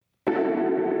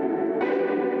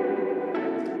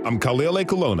I'm Khalil A.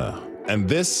 Colonna, and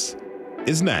this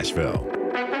is Nashville.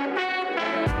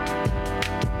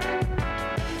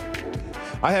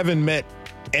 I haven't met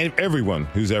everyone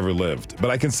who's ever lived,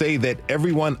 but I can say that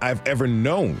everyone I've ever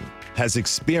known has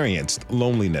experienced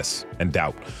loneliness and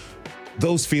doubt.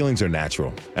 Those feelings are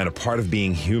natural and a part of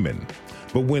being human.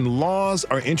 But when laws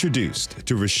are introduced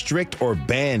to restrict or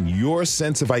ban your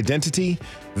sense of identity,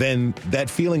 then that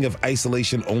feeling of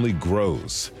isolation only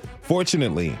grows.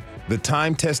 Fortunately, the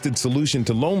time-tested solution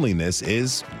to loneliness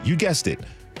is, you guessed it,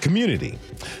 community.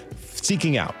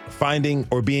 Seeking out, finding,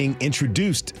 or being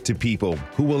introduced to people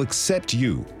who will accept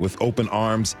you with open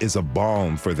arms is a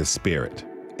balm for the spirit.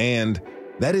 And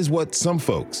that is what some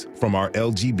folks from our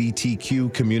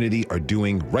LGBTQ community are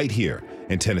doing right here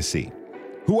in Tennessee.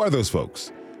 Who are those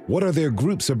folks? What are their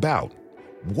groups about?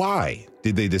 Why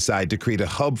did they decide to create a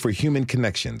hub for human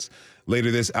connections?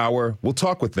 Later this hour, we'll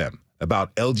talk with them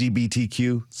about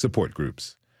LGBTQ support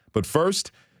groups. But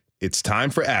first, it's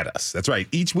time for At Us. That's right.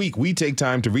 Each week, we take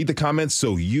time to read the comments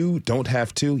so you don't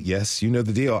have to. Yes, you know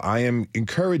the deal. I am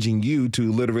encouraging you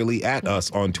to literally at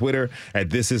us on Twitter at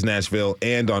This Is Nashville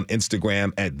and on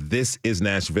Instagram at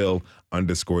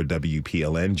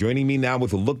ThisIsNashville_WPLN. Joining me now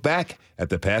with a look back at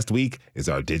the past week is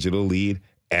our digital lead,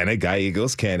 Anna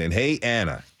Gallegos-Cannon. Hey,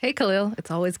 Anna. Hey, Khalil.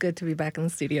 It's always good to be back in the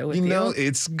studio with you. You know,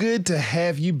 it's good to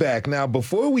have you back. Now,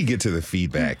 before we get to the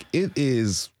feedback, it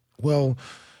is, well,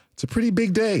 it's a pretty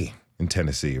big day in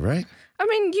Tennessee, right? I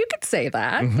mean, you could say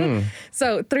that. Mm-hmm.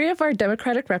 So 3 of our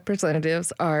Democratic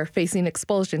representatives are facing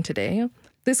expulsion today.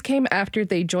 This came after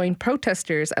they joined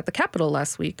protesters at the Capitol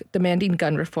last week, demanding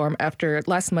gun reform after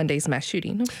last Monday's mass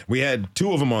shooting. We had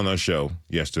 2 of them on our show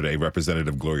yesterday,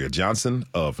 Representative Gloria Johnson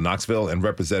of Knoxville and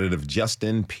Representative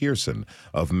Justin Pearson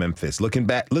of Memphis.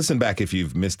 Listen back if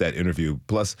you've missed that interview.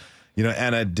 Plus, you know,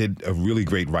 Anna did a really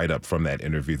great write-up from that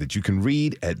interview that you can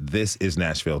read at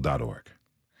thisisnashville.org.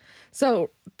 So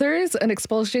there is an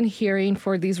expulsion hearing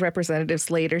for these representatives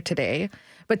later today.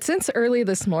 But since early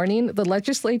this morning, the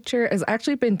legislature has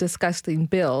actually been discussing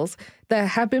bills that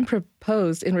have been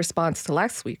proposed in response to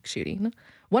last week's shooting.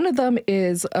 One of them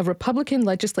is a Republican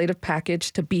legislative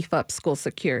package to beef up school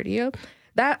security.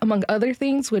 That, among other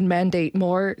things, would mandate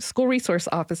more school resource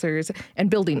officers and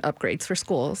building upgrades for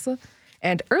schools.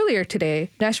 And earlier today,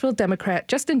 Nashville Democrat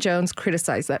Justin Jones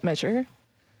criticized that measure.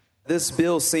 This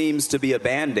bill seems to be a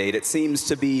Band-Aid. It seems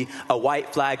to be a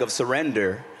white flag of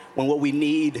surrender when what we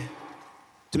need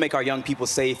to make our young people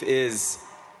safe is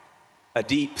a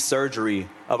deep surgery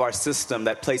of our system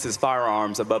that places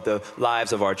firearms above the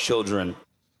lives of our children.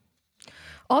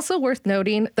 Also worth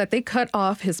noting that they cut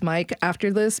off his mic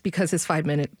after this because his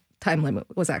 5-minute time limit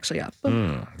was actually up.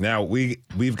 Now,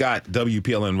 we've got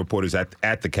WPLN reporters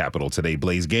at the Capitol today.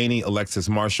 Blaze Gainey, Alexis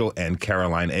Marshall, and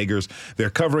Caroline Eggers. They're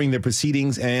covering the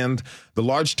proceedings and the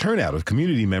large turnout of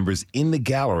community members in the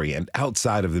gallery and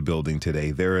outside of the building today.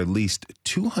 There are at least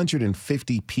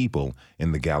 250 people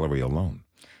in the gallery alone.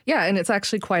 Yeah, and it's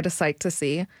actually quite a sight to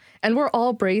see. And we're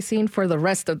all bracing for the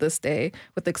rest of this day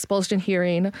with the expulsion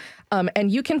hearing.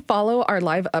 And you can follow our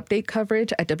live update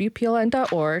coverage at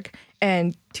WPLN.org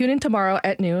and tune in tomorrow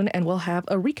at noon, and we'll have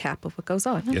a recap of what goes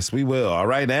on. Yes, we will. All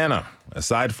right, Anna,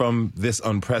 aside from this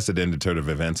unprecedented turn of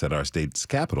events at our state's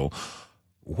capital,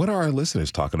 what are our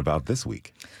listeners talking about this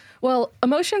week? Well,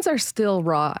 emotions are still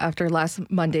raw after last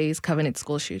Monday's Covenant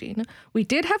school shooting. We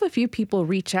did have a few people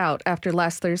reach out after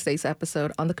last Thursday's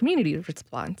episode on the community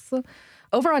response.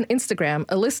 Over on Instagram,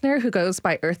 a listener who goes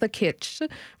by Eartha Kitsch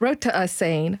wrote to us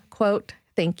saying, quote,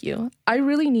 "Thank you. I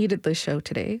really needed this show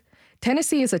today.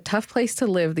 Tennessee is a tough place to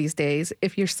live these days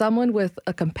if you're someone with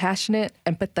a compassionate,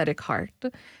 empathetic heart.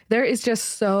 There is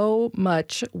just so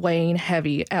much weighing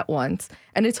heavy at once,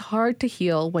 and it's hard to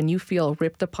heal when you feel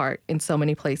ripped apart in so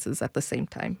many places at the same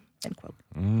time." End quote.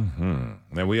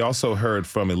 Mm-hmm. And we also heard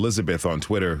from Elizabeth on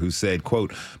Twitter who said,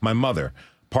 quote, "My mother,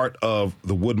 part of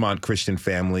the Woodmont Christian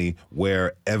family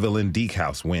where Evelyn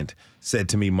Deekhouse went, said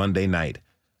to me Monday night,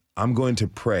 'I'm going to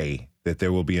pray that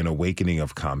there will be an awakening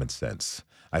of common sense.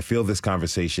 I feel this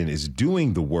conversation is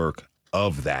doing the work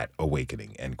of that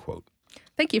awakening,' end quote.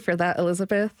 Thank you for that,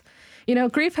 Elizabeth. You know,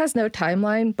 grief has no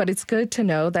timeline, but it's good to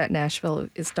know that Nashville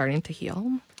is starting to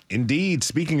heal. Indeed.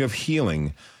 Speaking of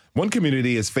healing, one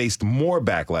community has faced more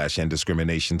backlash and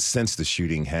discrimination since the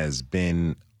shooting has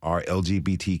been our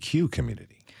LGBTQ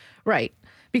community. Right.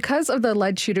 Because of the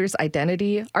alleged shooter's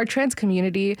identity, our trans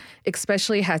community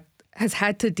especially has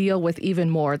had to deal with even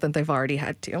more than they've already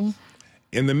had to.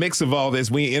 In the mix of all this,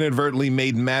 we inadvertently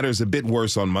made matters a bit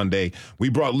worse on Monday. We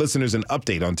brought listeners an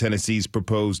update on Tennessee's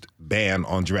proposed ban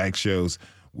on drag shows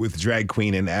with drag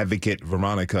queen and advocate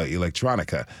Veronica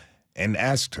Electronica. and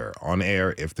asked her on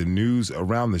air if the news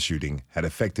around the shooting had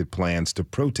affected plans to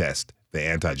protest the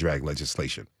anti-drag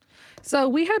legislation. So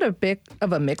we had a bit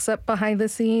of a mix-up behind the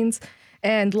scenes.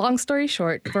 And long story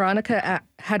short, Veronica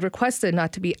had requested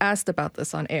not to be asked about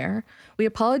this on air. We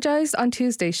apologized on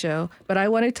Tuesday's show, but I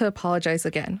wanted to apologize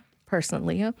again,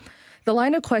 personally. The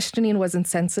line of questioning was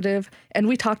insensitive, and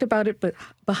we talked about it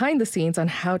behind the scenes on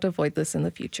how to avoid this in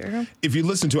the future. If you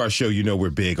listen to our show, you know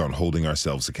we're big on holding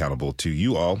ourselves accountable to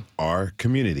you all, our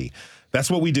community.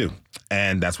 That's what we do,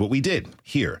 and that's what we did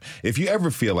here. If you ever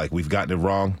feel like we've gotten it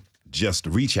wrong, just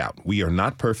reach out. We are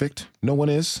not perfect. No one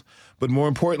is. But more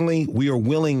importantly, we are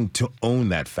willing to own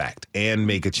that fact and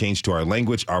make a change to our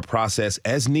language, our process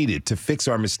as needed to fix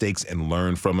our mistakes and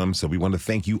learn from them. So we want to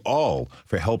thank you all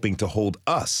for helping to hold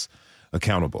us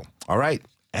accountable. All right,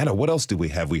 Anna, what else we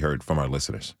heard from our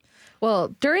listeners?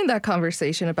 Well, during that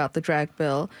conversation about the drag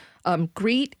bill,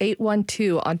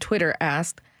 Greet812 on Twitter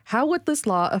asked, how would this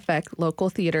law affect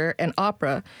local theater and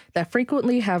opera that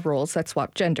frequently have roles that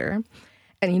swap gender?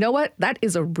 And you know what? That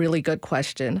is a really good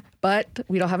question, but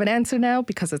we don't have an answer now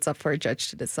because it's up for a judge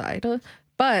to decide.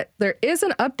 But there is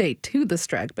an update to this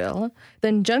drag bill. The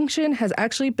injunction has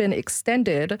actually been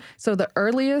extended, so the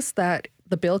earliest that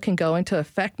the bill can go into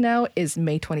effect now is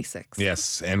May 26th.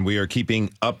 Yes, and we are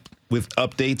keeping up with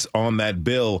updates on that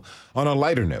bill. On a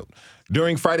lighter note,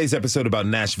 during Friday's episode about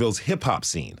Nashville's hip-hop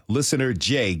scene, listener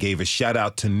Jay gave a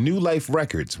shout-out to New Life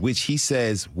Records, which he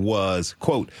says was,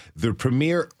 quote, the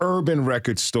premier urban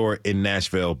record store in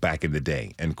Nashville back in the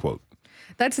day, end quote.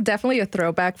 That's definitely a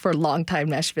throwback for longtime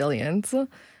Nashvillians.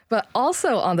 But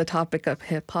also on the topic of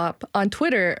hip-hop, on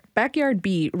Twitter, Backyard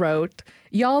B wrote,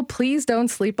 y'all, please don't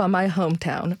sleep on my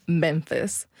hometown,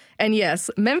 Memphis. And yes,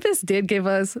 Memphis did give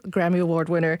us Grammy Award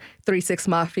winner 3 6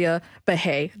 Mafia, but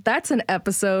hey, that's an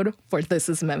episode for This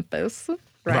Is Memphis.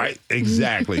 Right,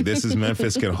 exactly. This Is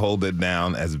Memphis can hold it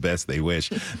down as best they wish.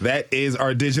 That is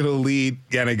our digital lead,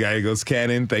 Anna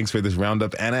Gallegos-Cannon. Thanks for this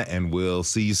roundup, Anna, and we'll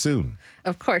see you soon.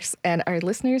 Of course, and our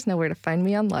listeners know where to find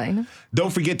me online. Don't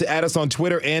forget to add us on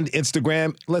Twitter and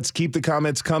Instagram. Let's keep the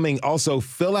comments coming. Also,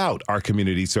 fill out our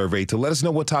community survey to let us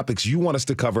know what topics you want us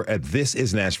to cover at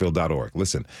thisisnashville.org.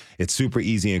 Listen, it's super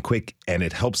easy and quick, and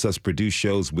it helps us produce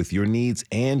shows with your needs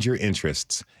and your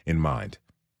interests in mind.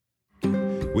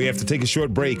 We have to take a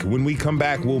short break. When we come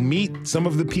back, we'll meet some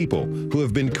of the people who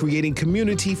have been creating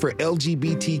community for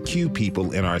LGBTQ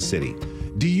people in our city.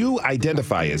 Do you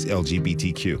identify as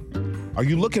LGBTQ? Are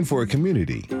you looking for a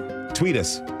community? Tweet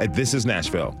us at This Is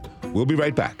Nashville. We'll be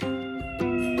right back.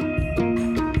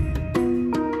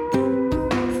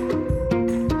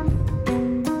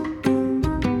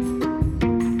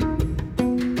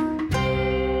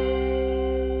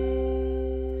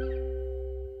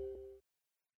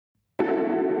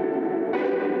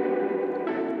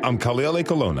 I'm Khalil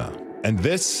Colonna, and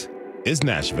this is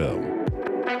Nashville.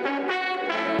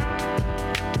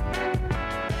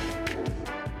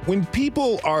 When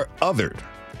people are othered,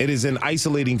 it is an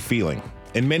isolating feeling,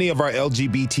 and many of our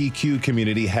LGBTQ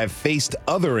community have faced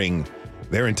othering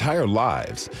their entire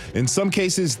lives. In some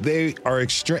cases, they are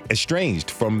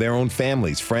estranged from their own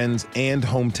families, friends, and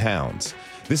hometowns.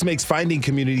 This makes finding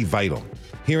community vital.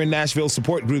 Here in Nashville,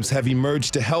 support groups have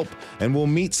emerged to help, and we'll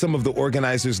meet some of the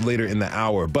organizers later in the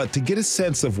hour. But to get a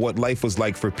sense of what life was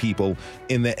like for people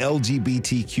in the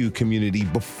LGBTQ community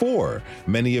before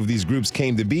many of these groups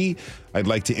came to be, I'd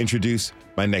like to introduce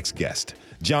my next guest.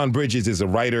 John Bridges is a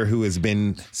writer who has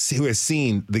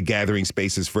seen the gathering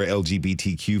spaces for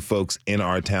LGBTQ folks in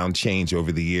our town change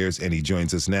over the years, and he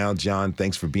joins us now. John,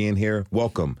 thanks for being here.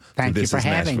 Welcome. Thank you for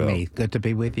having me. Good to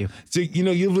be with you. So,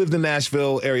 you've lived in the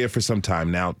Nashville area for some time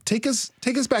now. Take us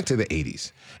back to the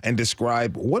 80s and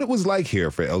describe what it was like here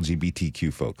for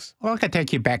LGBTQ folks. Well, I could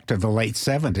take you back to the late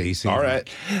 70s. All right.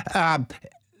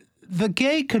 The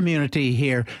gay community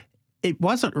here, it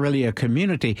wasn't really a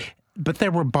community. But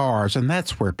there were bars, and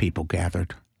that's where people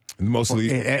gathered. Mostly?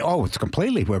 It's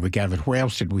completely where we gathered. Where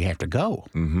else did we have to go?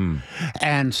 Mm-hmm.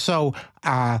 And so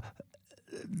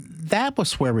that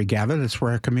was where we gathered. It's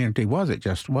where our community was. It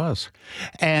just was.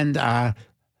 And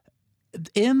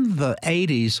in the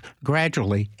 80s,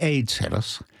 gradually, AIDS hit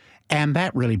us. And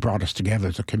that really brought us together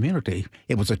as a community.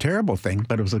 It was a terrible thing,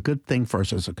 but it was a good thing for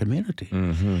us as a community.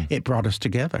 Mm-hmm. It brought us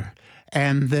together.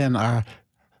 And then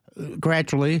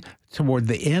gradually, toward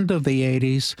the end of the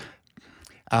 80s,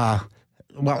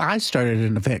 I started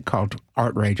an event called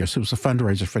Outrageous. It was a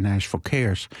fundraiser for Nashville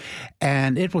Cares.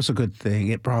 And it was a good thing.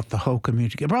 It brought the whole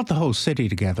community, it brought the whole city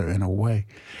together in a way.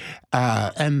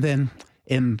 And then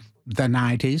in the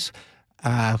 90s,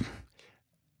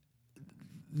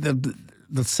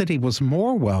 the city was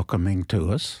more welcoming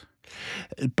to us.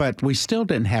 But we still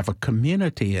didn't have a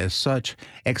community as such,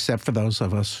 except for those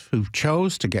of us who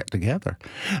chose to get together.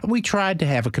 We tried to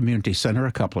have a community center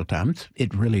a couple of times.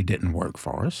 It really didn't work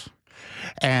for us.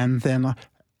 And then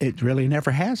it really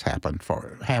never has happened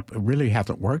really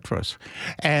hasn't worked for us.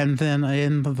 And then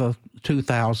in the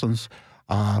 2000s,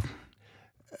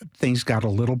 things got a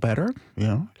little better,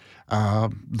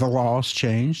 the laws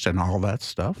changed and all that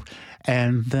stuff.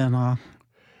 And then,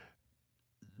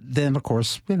 of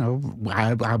course,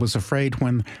 I was afraid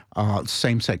when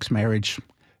same-sex marriage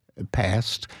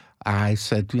passed. I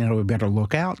said, we better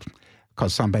look out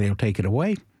because somebody will take it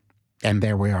away. And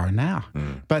there we are now.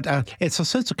 But it's a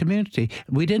sense of community.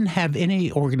 We didn't have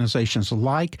any organizations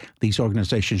like these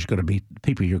organizations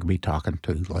people you're going to be talking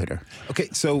to later. Okay,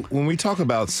 so when we talk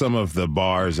about some of the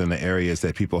bars and the areas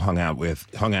that people hung out in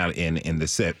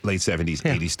the late 70s,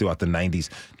 80s, throughout the 90s,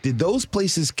 did those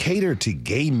places cater to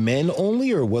gay men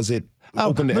only, or was it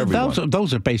open to everyone?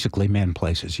 Those are basically men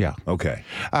places, yeah. Okay.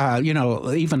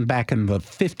 Even back in the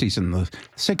 50s and the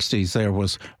 60s, there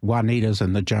was Juanita's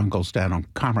and the Jungles down on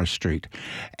Commerce Street.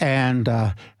 And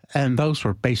those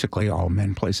were basically all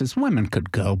men places. Women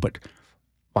could go, but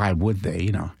why would they,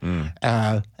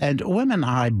 And women,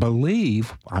 I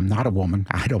believe, I'm not a woman,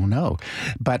 I don't know,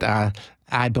 but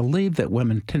I believe that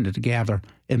women tended to gather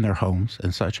in their homes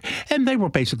and such. And they were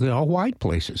basically all white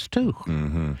places, too.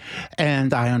 Mm-hmm.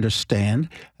 And I understand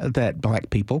that black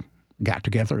people got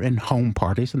together in home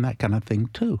parties and that kind of thing,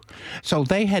 too. So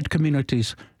they had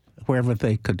communities wherever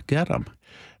they could get them.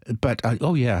 But,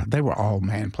 they were all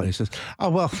man places. Oh,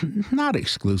 well, not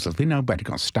exclusively. Nobody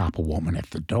going to stop a woman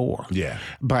at the door. Yeah.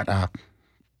 But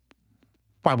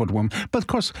why would a woman? But, of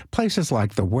course, places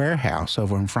like the Warehouse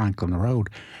over on Franklin Road,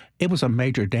 it was a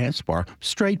major dance bar.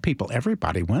 Straight people,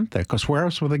 everybody went there because where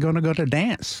else were they going to go to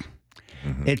dance?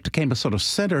 Mm-hmm. It became a sort of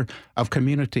center of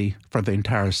community for the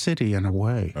entire city in a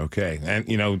way. Okay.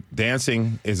 And,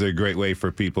 dancing is a great way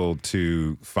for people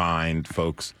to find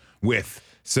folks with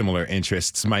similar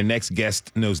interests. My next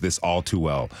guest knows this all too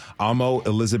well. Amo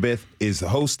Elizabeth is the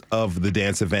host of the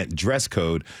dance event Dress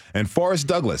Code, and Forrest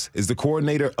Douglas is the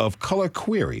coordinator of Color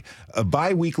Query, a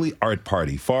bi-weekly art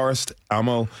party. Forrest,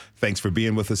 Amo, thanks for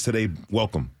being with us today.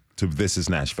 Welcome to This is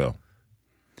Nashville.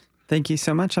 Thank you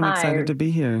so much. I'm excited to be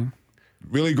here.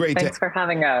 Really great. Thanks for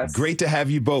having us. Great to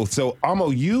have you both. So, Amo,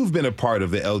 you've been a part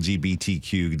of the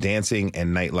LGBTQ dancing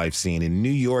and nightlife scene in New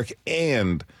York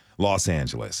and Los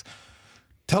Angeles.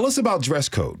 Tell us about Dress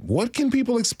Code. What can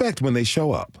people expect when they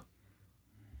show up?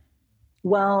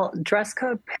 Well, Dress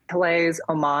Code plays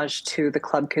homage to the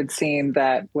club kid scene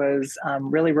that was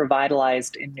really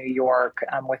revitalized in New York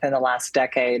within the last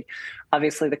decade.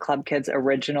 Obviously, the club kids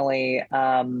originally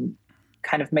kind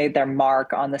of made their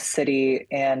mark on the city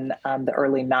in the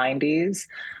early 90s.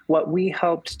 What we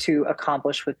hoped to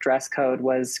accomplish with Dress Code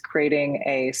was creating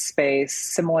a space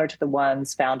similar to the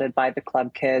ones founded by the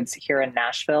club kids here in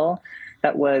Nashville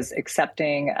that was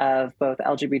accepting of both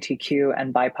LGBTQ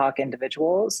and BIPOC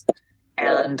individuals.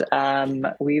 And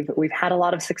we've had a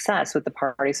lot of success with the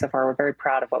party so far. We're very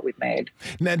proud of what we've made.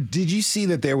 Now, did you see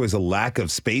that there was a lack of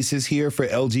spaces here for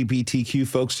LGBTQ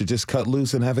folks to just cut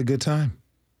loose and have a good time?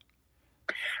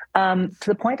 To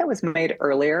the point that was made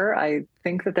earlier, I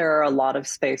think that there are a lot of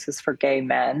spaces for gay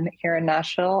men here in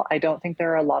Nashville. I don't think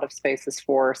there are a lot of spaces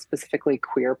for specifically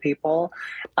queer people.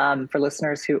 For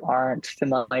listeners who aren't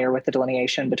familiar with the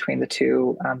delineation between the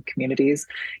two communities,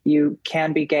 you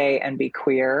can be gay and be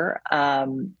queer.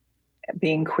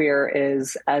 Being queer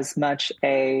is as much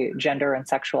a gender and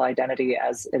sexual identity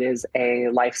as it is a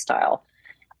lifestyle.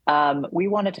 We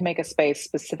wanted to make a space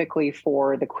specifically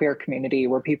for the queer community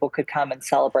where people could come and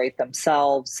celebrate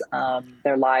themselves,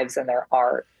 their lives, and their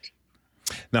art.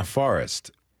 Now,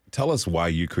 Forrest, tell us why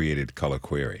you created Color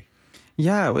Query.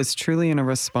 Yeah, it was truly in a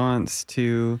response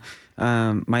to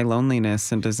my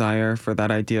loneliness and desire for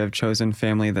that idea of chosen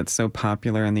family that's so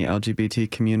popular in the LGBT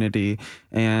community.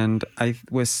 And I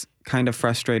was kind of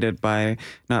frustrated by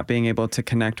not being able to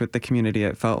connect with the community,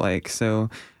 it felt like. So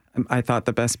I thought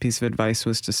the best piece of advice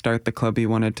was to start the club you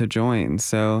wanted to join.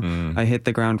 So I hit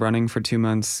the ground running for 2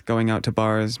 months, going out to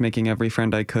bars, making every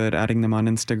friend I could, adding them on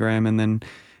Instagram, and then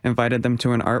invited them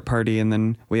to an art party. And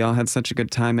then we all had such a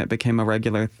good time, it became a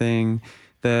regular thing.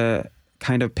 The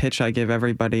kind of pitch I give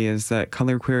everybody is that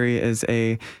Color Query is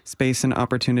a space and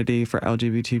opportunity for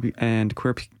LGBT and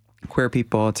queer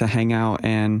people to hang out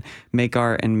and make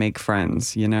art and make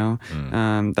friends,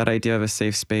 that idea of a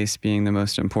safe space being the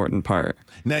most important part.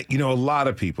 Now, a lot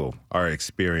of people are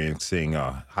experiencing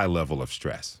a high level of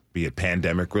stress, be it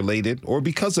pandemic related or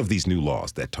because of these new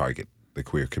laws that target the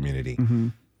queer community. Mm-hmm.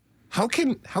 How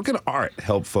can art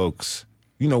help folks,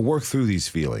 work through these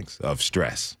feelings of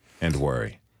stress and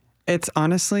worry? It's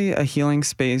honestly a healing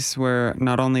space where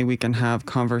not only we can have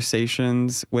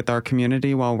conversations with our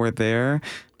community while we're there,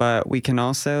 but we can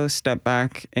also step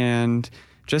back and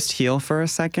just heal for a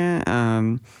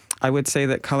second. I would say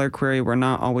that Color Query, we're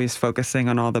not always focusing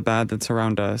on all the bad that's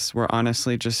around us. We're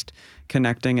honestly just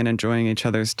connecting and enjoying each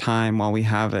other's time while we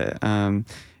have it.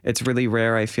 It's really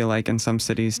rare, I feel like, in some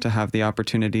cities to have the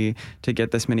opportunity to get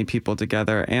this many people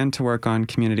together and to work on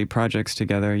community projects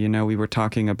together. We were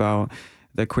talking about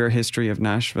the queer history of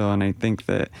Nashville, and I think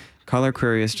that Color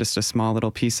Query is just a small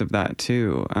little piece of that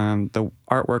too. The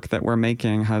artwork that we're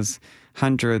making has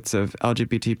hundreds of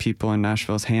LGBT people in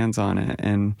Nashville's hands on it,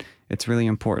 and it's really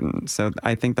important. So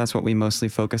I think that's what we mostly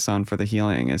focus on for the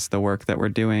healing, is the work that we're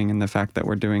doing and the fact that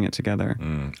we're doing it together.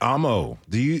 Amo,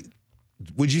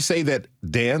 would you say that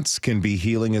dance can be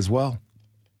healing as well?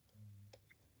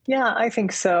 Yeah, I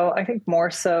think so. I think more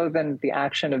so than the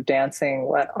action of dancing,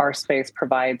 what our space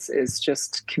provides is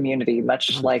just community,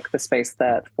 much like the space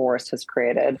that Forest has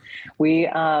created. We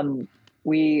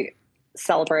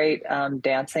celebrate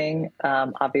dancing,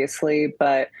 obviously,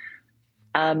 but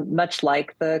much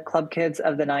like the club kids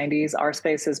of the 90s, our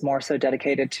space is more so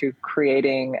dedicated to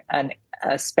creating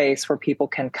a space where people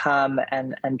can come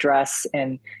and dress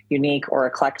in unique or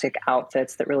eclectic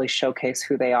outfits that really showcase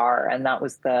who they are. And that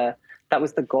was the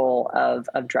goal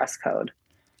of Dress Code.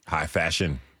 High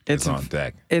fashion is on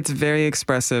deck. It's very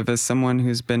expressive. As someone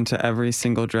who's been to every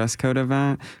single Dress Code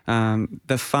event,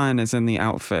 the fun is in the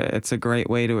outfit. It's a great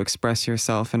way to express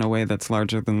yourself in a way that's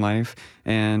larger than life.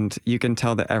 And you can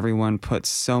tell that everyone puts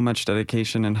so much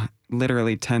dedication and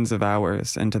literally tens of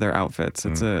hours into their outfits.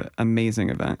 It's an amazing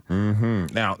event. Mm-hmm.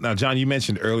 Now, John, you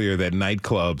mentioned earlier that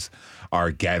nightclubs are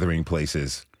gathering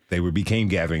places. They became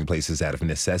gathering places out of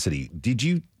necessity. Did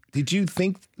you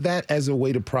think that as a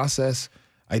way to process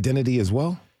identity as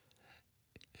well?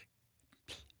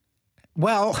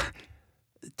 Well,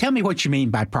 tell me what you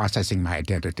mean by processing my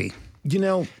identity.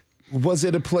 Was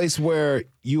it a place where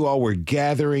you all were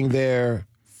gathering there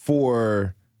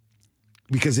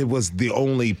because it was the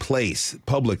only place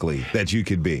publicly that you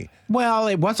could be? Well,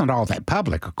 it wasn't all that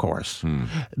public, of course,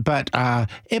 but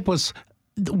it was.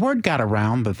 The word got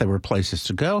around that there were places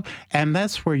to go, and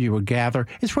that's where you would gather.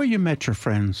 It's where you met your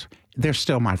friends. They're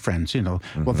still my friends, Well,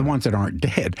 the ones that aren't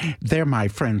dead, they're my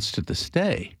friends to this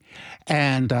day.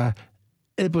 And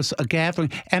it was a gathering.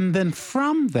 And then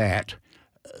from that,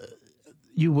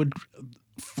 you would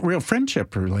real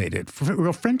friendship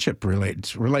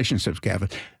relationships gather.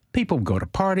 People would go to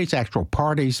parties, actual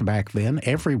parties back then.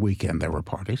 Every weekend there were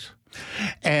parties.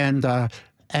 And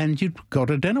you'd go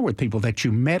to dinner with people that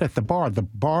you met at the bar. The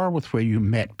bar was where you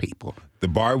met people. The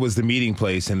bar was the meeting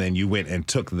place, and then you went and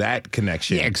took that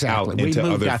connection out into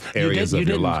other areas of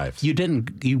your lives.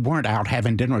 You weren't out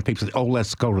having dinner with people. Oh,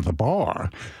 let's go to the bar.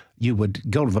 You would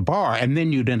go to the bar, and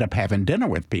then you'd end up having dinner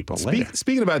with people later.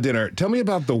 Speaking about dinner, tell me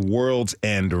about the World's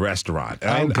End restaurant.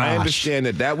 I understand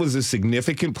that was a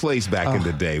significant place back in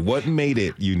the day. What made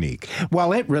it unique?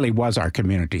 Well, it really was our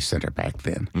community center back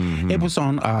then. Mm-hmm. It was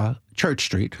on Church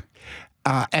Street.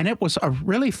 And it was a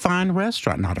really fine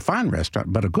restaurant. Not a fine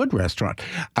restaurant, but a good restaurant.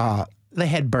 They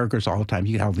had burgers all the time.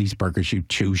 You had all these burgers. You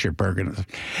choose your burger.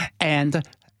 And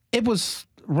it was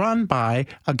run by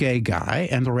a gay guy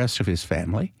and the rest of his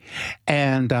family.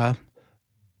 And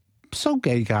so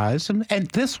gay guys. And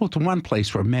this was the one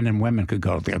place where men and women could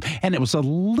go there. And it was a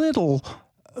little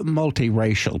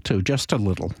multiracial, too, just a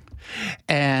little.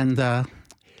 And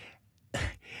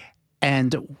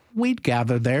we'd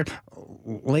gather there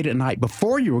late at night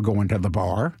before you were going to the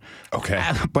bar. Okay.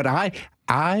 But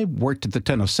I worked at the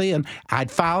Tennessean. I'd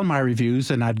file my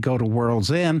reviews, and I'd go to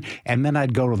World's End, and then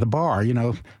I'd go to the bar.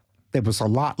 It was a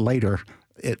lot later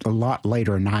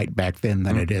night back then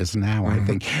than it is now, I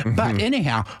think. But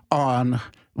anyhow, on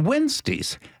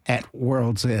Wednesdays at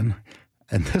World's End,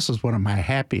 and this is one of my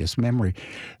happiest memories,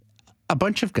 a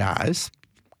bunch of guys,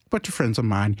 a bunch of friends of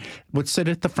mine, would sit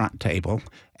at the front table,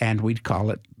 and we'd call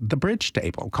it the bridge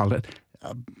table, call it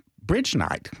bridge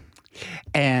night.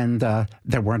 And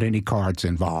there weren't any cards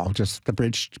involved, just the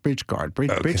bridge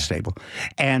table.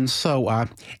 And so,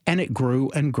 and it grew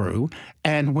and grew.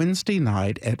 And Wednesday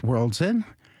night at World's End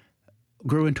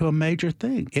grew into a major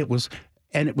thing. It was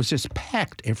just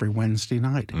packed every Wednesday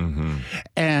night. Mm-hmm.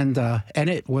 And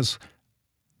it was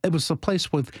a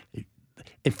place with,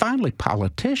 and finally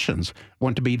politicians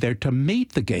want to be there to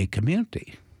meet the gay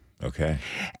community. Okay.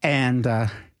 And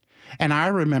I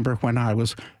remember when I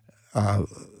was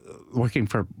working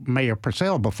for Mayor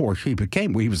Purcell before he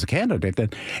was a candidate then,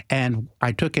 and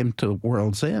I took him to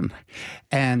World's End,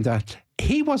 and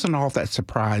he wasn't all that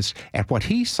surprised at what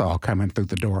he saw coming through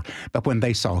the door. But when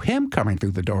they saw him coming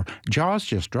through the door, jaws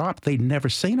just dropped. They'd never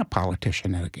seen a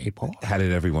politician at a gay bar. How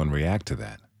did everyone react to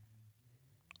that?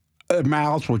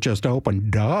 Mouths were just open.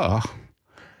 Duh.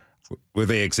 Were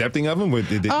they accepting of him?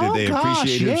 Did they Gosh,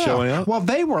 appreciate him showing up? Well,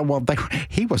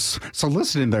 he was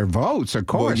soliciting their votes, of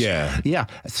course. Well, yeah.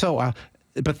 So,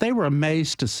 but they were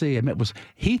amazed to see him.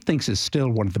 He thinks it's still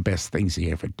one of the best things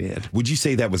he ever did. Would you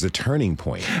say that was a turning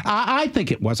point? I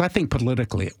think it was. I think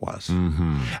politically it was.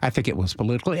 Mm-hmm. I think it was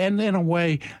politically, and in a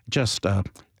way, just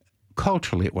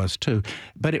culturally it was too.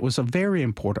 But it was a very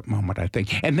important moment, I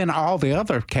think. And then all the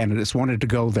other candidates wanted to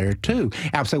go there too.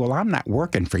 I would say, well, I'm not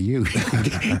working for you.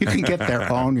 You can get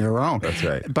there on your own. That's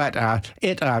right. But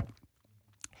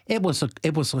it was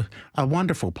a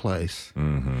wonderful place.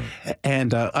 Mm-hmm.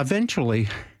 And eventually,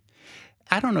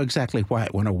 I don't know exactly why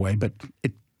it went away, but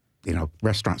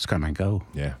restaurants come and go.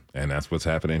 Yeah, and that's what's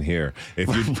happening here.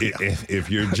 If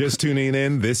you're just tuning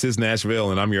in, this is Nashville,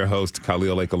 and I'm your host,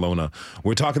 Khalil Ekalona.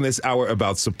 We're talking this hour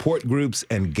about support groups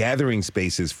and gathering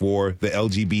spaces for the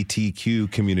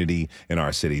LGBTQ community in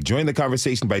our city. Join the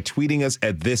conversation by tweeting us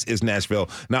at This Is Nashville.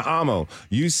 Now, Amo,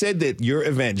 you said that your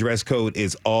event dress code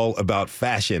is all about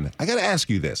fashion. I got to ask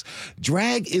you this.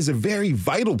 Drag is a very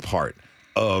vital part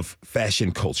of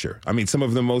fashion culture. I mean, some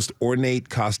of the most ornate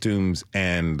costumes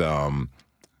and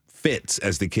fits,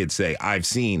 as the kids say, I've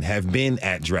seen have been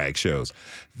at drag shows.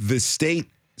 The state's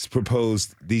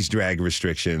proposed these drag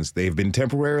restrictions. They've been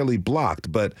temporarily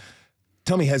blocked, but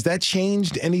tell me, has that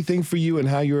changed anything for you and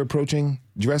how you're approaching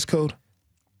dress code?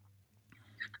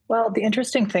 Well, the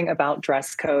interesting thing about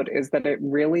dress code is that it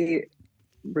really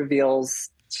reveals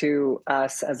to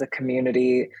us as a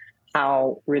community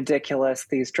how ridiculous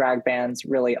these drag bands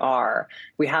really are.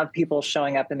 We have people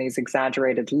showing up in these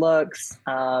exaggerated looks,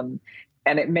 and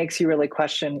it makes you really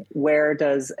question, where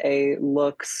does a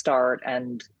look start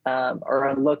and or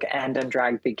a look end and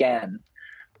drag begin?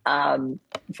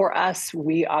 For us,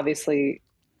 we obviously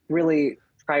really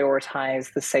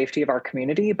prioritize the safety of our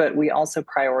community, but we also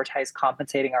prioritize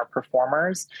compensating our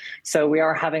performers. So we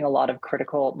are having a lot of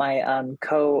my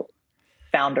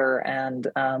co-founder and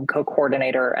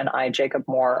co-coordinator and I, Jacob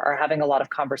Moore, are having a lot of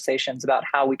conversations about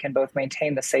how we can both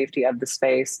maintain the safety of the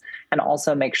space and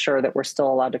also make sure that we're still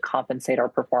allowed to compensate our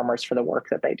performers for the work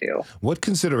that they do. What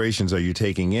considerations are you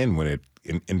taking in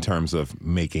in terms of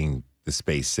making the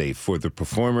space safe for the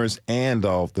performers and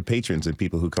all the patrons and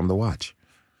people who come to watch?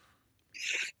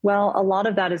 Well, a lot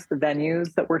of that is the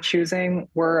venues that we're choosing.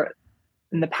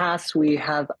 In the past, we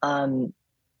have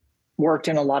worked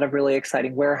in a lot of really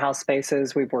exciting warehouse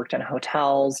spaces. We've worked in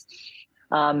hotels.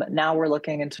 Now we're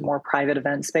looking into more private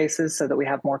event spaces so that we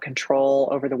have more control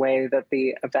over the way that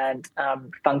the event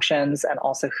functions and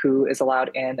also who is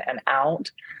allowed in and out.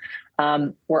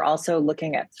 We're also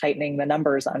looking at tightening the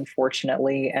numbers,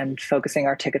 unfortunately, and focusing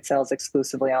our ticket sales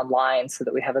exclusively online so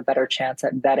that we have a better chance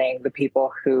at vetting the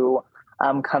people who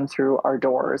come through our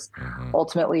doors. Mm-hmm.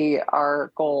 Ultimately,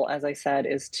 our goal, as I said,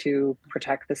 is to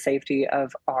protect the safety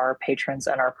of our patrons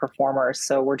and our performers.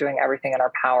 So we're doing everything in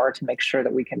our power to make sure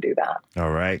that we can do that.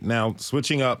 All right. Now,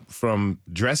 switching up from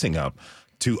dressing up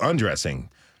to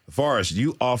undressing, Forrest,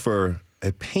 you offer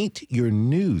a Paint Your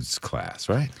Nudes class,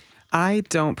 right? I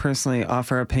don't personally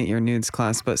offer a Paint Your Nudes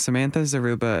class, but Samantha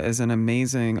Zaruba is an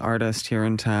amazing artist here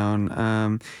in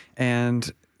town.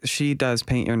 And she does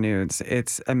Paint Your Nudes.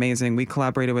 It's amazing. We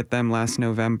collaborated with them last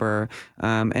November,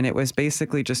 and it was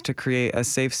basically just to create a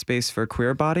safe space for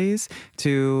queer bodies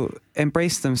to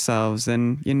embrace themselves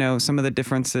and, some of the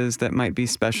differences that might be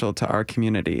special to our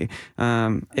community.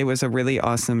 It was a really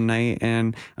awesome night,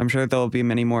 and I'm sure there'll be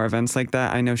many more events like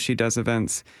that. I know she does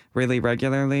events really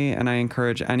regularly, and I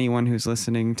encourage anyone who's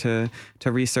listening to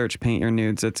research Paint Your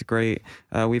Nudes. It's great.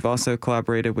 We've also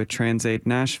collaborated with TransAid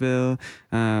Nashville.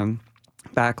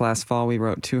 Back last fall, we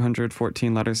wrote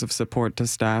 214 letters of support to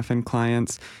staff and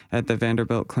clients at the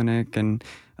Vanderbilt Clinic, and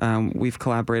we've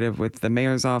collaborated with the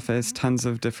mayor's office, tons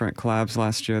of different collabs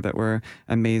last year that were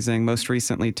amazing. Most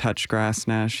recently, Touch Grass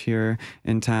Nash here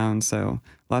in town, so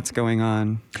lots going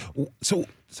on. So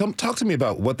talk to me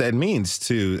about what that means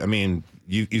to,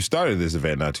 you started this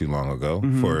event not too long ago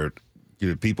mm-hmm. for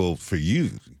people, for you,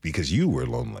 because you were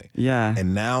lonely. Yeah.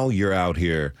 And now you're out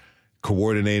here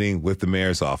coordinating with the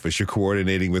mayor's office. You're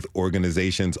coordinating with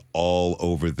organizations all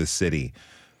over the city.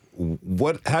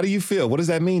 How do you feel? What does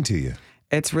that mean to you?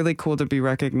 it's really cool to be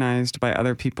recognized by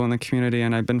other people in the community.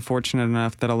 And I've been fortunate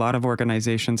enough that a lot of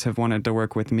organizations have wanted to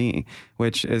work with me,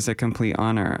 which is a complete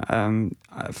honor.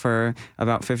 For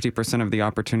about 50% of the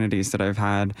opportunities that I've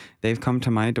had, they've come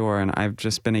to my door and I've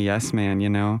just been a yes man, you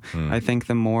know? I think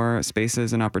the more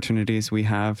spaces and opportunities we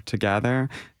have to gather,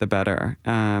 the better.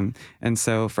 And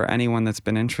so for anyone that's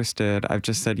been interested, I've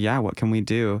just said, yeah, what can we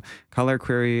do? Color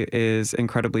query is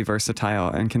incredibly versatile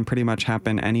and can pretty much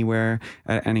happen anywhere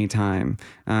at any time.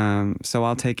 So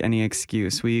I'll take any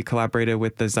excuse. We collaborated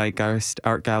with the Zeitgeist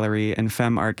Art Gallery and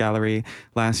Femme Art Gallery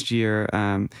last year.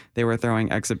 They were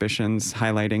throwing exhibitions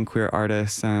highlighting queer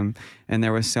artists, and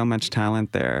there was so much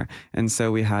talent there. And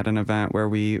so we had an event where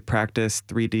we practiced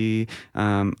 3D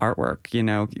artwork, you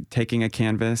know, taking a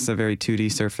canvas, a very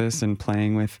 2D surface, and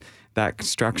playing with that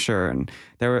structure. And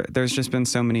there's just been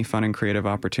so many fun and creative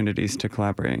opportunities to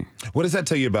collaborate. What does that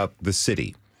tell you about the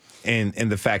city? And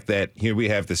the fact that here we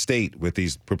have the state with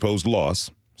these proposed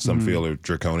laws, some feel are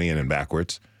draconian and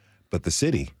backwards, but the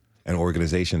city and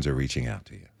organizations are reaching out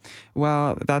to you.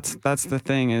 Well, that's the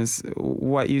thing is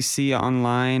what you see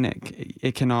online,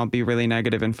 it can all be really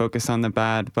negative and focus on the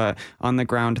bad, but on the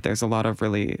ground, there's a lot of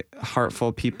really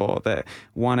heartful people that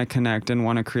want to connect and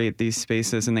want to create these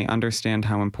spaces, and they understand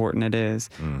how important it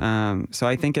is. So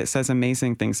I think it says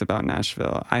amazing things about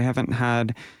Nashville. I haven't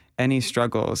had any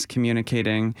struggles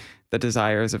communicating the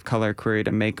desires of color query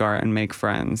to make art and make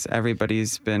friends.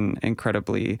 Everybody's been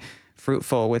incredibly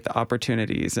fruitful with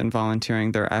opportunities and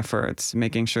volunteering their efforts,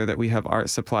 making sure that we have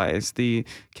art supplies. The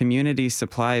community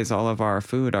supplies all of our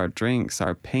food, our drinks,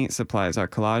 our paint supplies, our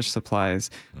collage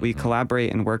supplies. We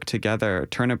collaborate and work together.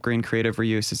 Turnip Green Creative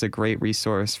Reuse is a great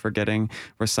resource for getting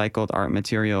recycled art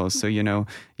materials. So, you know,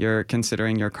 you're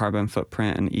considering your carbon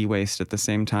footprint and e-waste at the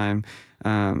same time.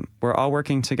 We're all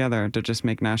working together to just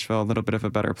make Nashville a little bit of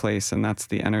a better place, and that's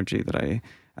the energy that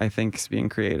I think is being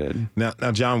created.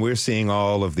 Now, John, we're seeing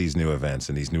all of these new events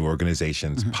and these new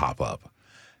organizations pop up.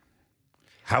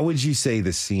 How would you say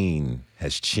the scene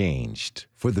has changed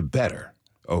for the better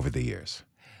over the years?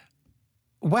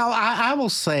 Well, I will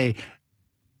say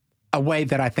a way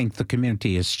that I think the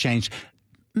community has changed.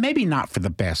 Maybe not for the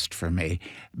best for me,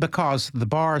 because the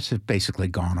bars have basically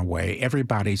gone away.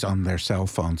 Everybody's on their cell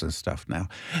phones and stuff now.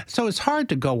 So it's hard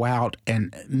to go out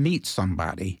and meet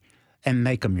somebody and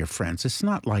make them your friends. It's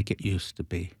not like it used to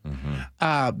be.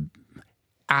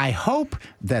 I hope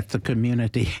that the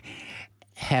community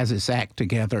has its act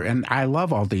together, and I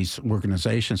love all these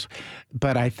organizations,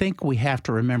 but I think we have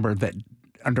to remember that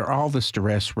under all this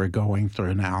duress we're going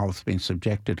through now, it's being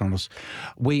subjected on us,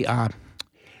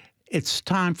 it's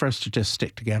time for us to just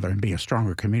stick together and be a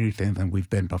stronger community than we've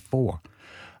been before.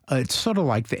 It's sort of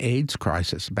like the AIDS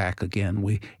crisis back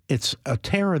again. It's a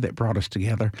terror that brought us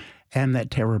together, and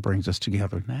that terror brings us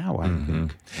together now, I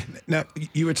think. Now,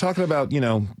 you were talking about, you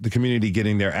know, the community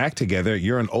getting their act together.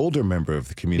 You're an older member of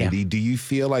the community. Yeah. Do you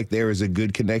feel like there is a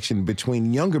good connection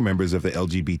between younger members of the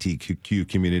LGBTQ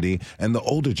community and the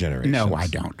older generations? No, I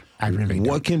don't. I really don't.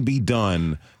 What can be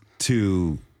done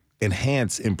to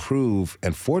enhance, improve,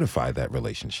 and fortify that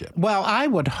relationship? Well, I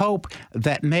would hope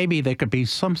that maybe there could be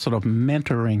some sort of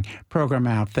mentoring program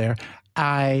out there.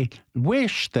 I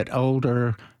wish that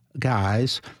older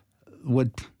guys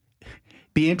would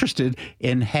be interested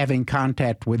in having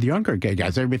contact with younger gay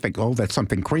guys. Everybody think, oh, that's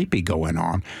something creepy going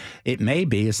on. It may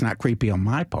be. It's not creepy on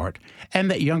my part.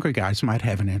 And that younger guys might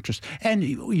have an interest. And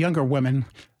younger women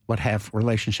would have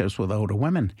relationships with older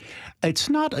women. It's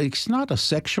not a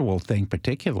sexual thing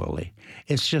particularly.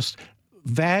 It's just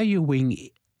valuing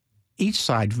each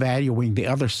side, valuing the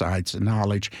other side's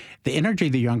knowledge, the energy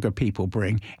the younger people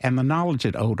bring, and the knowledge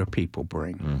that older people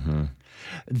bring.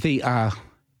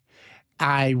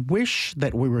 I wish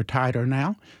that we were tighter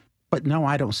now, but no,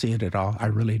 I don't see it at all. I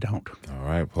really don't. All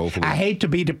right, hopefully. I hate to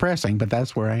be depressing, but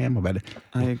that's where I am about it.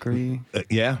 I agree.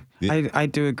 Yeah. I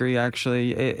do agree,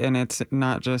 actually. And it's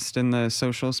not just in the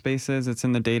social spaces, it's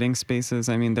in the dating spaces.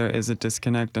 I mean, there is a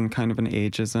disconnect and kind of an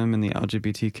ageism in the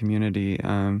LGBT community.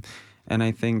 And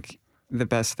I think the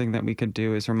best thing that we could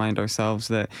do is remind ourselves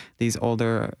that these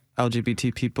older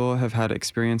LGBT people have had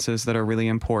experiences that are really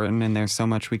important, and there's so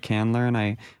much we can learn.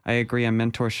 I agree a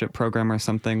mentorship program or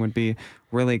something would be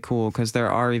really cool, because there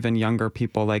are even younger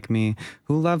people like me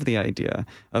who love the idea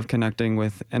of connecting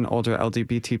with an older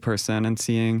LGBT person and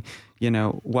seeing, you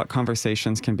know, what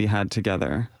conversations can be had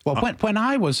together. Well, when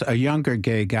I was a younger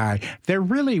gay guy, there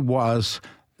really was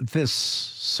this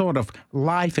sort of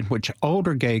life in which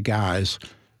older gay guys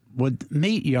would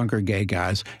meet younger gay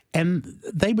guys, and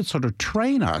they would sort of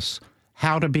train us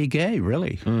how to be gay,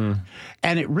 really.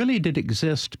 And it really did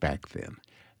exist back then.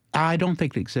 I don't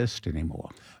think it exists anymore.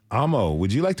 Amo,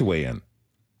 would you like to weigh in?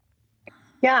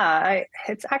 Yeah,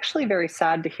 it's actually very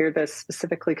sad to hear this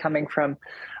specifically coming from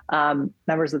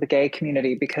members of the gay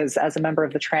community, because as a member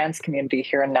of the trans community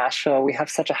here in Nashville, we have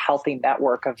such a healthy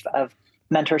network of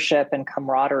mentorship and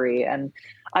camaraderie. And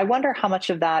I wonder how much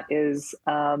of that is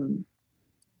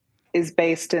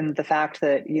based in the fact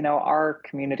that, our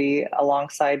community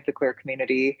alongside the queer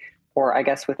community, or I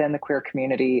guess within the queer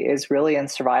community, is really in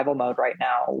survival mode right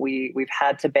now. We've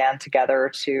had to band together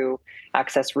to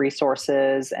access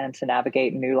resources and to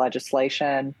navigate new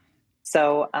legislation.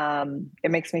 So it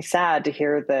makes me sad to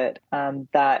hear that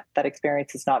that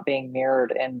experience is not being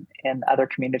mirrored in other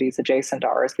communities adjacent to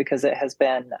ours, because it has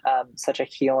been such a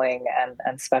healing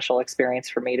and special experience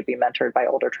for me to be mentored by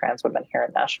older trans women here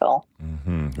in Nashville.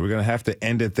 Mm-hmm. We're going to have to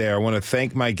end it there. I want to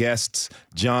thank my guests,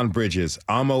 John Bridges,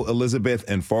 Amo Elizabeth,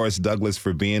 and Forrest Douglas,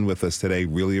 for being with us today.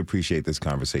 Really appreciate this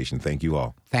conversation. Thank you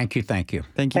all. Thank you. Thank you.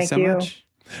 Thank you so much.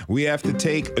 We have to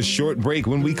take a short break.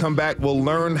 When we come back, we'll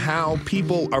learn how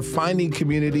people are finding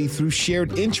community through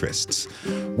shared interests.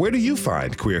 Where do you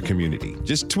find queer community?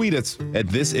 Just tweet us at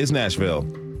This Is Nashville.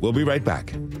 We'll be right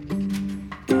back.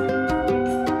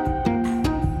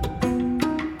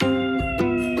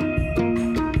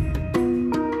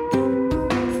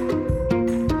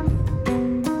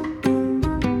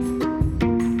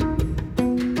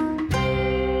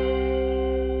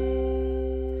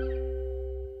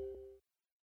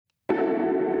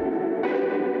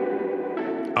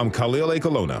 I'm Khalil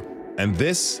Ekalona, and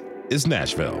this is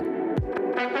Nashville.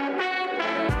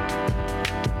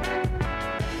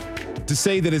 To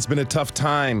say that it's been a tough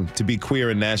time to be queer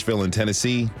in Nashville and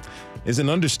Tennessee is an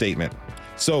understatement.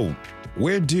 So,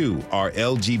 where do our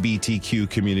LGBTQ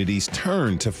communities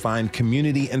turn to find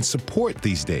community and support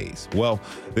these days? Well,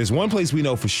 there's one place we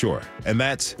know for sure, and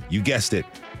that's, you guessed it,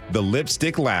 the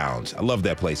Lipstick Lounge. I love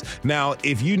that place. Now,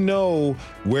 if you know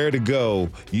where to go,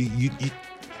 you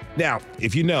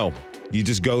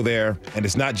just go there, and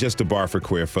it's not just a bar for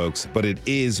queer folks, but it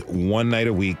is one night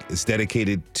a week. It's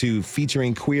dedicated to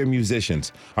featuring queer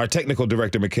musicians. Our technical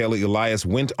director, Michaela Elias,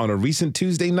 went on a recent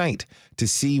Tuesday night to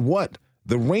see what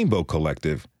the Rainbow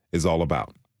Collective is all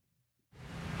about.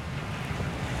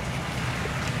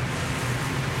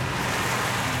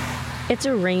 It's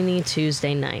a rainy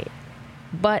Tuesday night,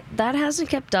 but that hasn't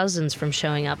kept dozens from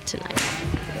showing up tonight.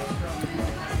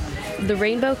 The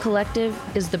Rainbow Collective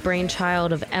is the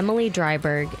brainchild of Emily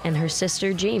Dryberg and her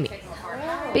sister Jamie.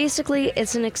 Basically,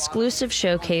 it's an exclusive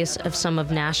showcase of some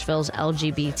of Nashville's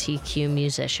LGBTQ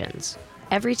musicians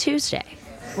every Tuesday.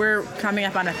 We're coming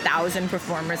up on 1,000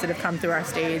 performers that have come through our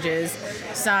stages.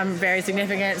 Some very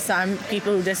significant, some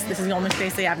people who this is the only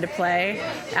space they have to play.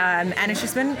 And it's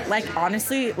just been,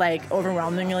 honestly,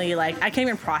 overwhelmingly, I can't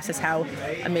even process how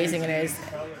amazing it is.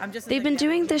 They've been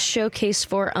doing this showcase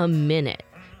for a minute,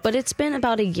 but it's been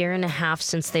about a year and a half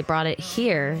since they brought it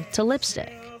here to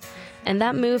Lipstick. And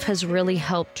that move has really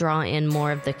helped draw in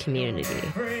more of the community.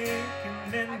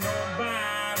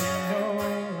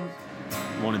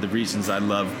 One of the reasons I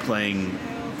love playing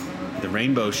the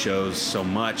Rainbow shows so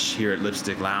much here at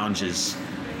Lipstick Lounge is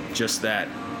just that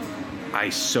I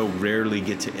so rarely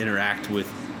get to interact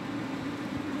with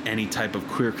any type of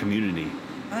queer community.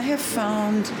 I have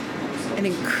found an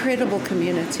incredible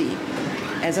community.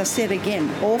 As I said again,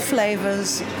 all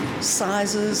flavors,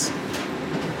 sizes,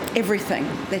 everything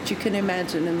that you can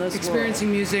imagine in this Experiencing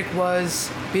world. music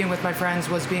was being with my friends,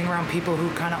 was being around people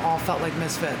who kind of all felt like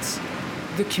misfits.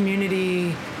 The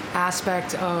community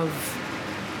aspect of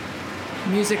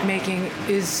music making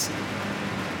is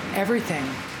everything.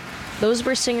 Those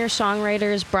were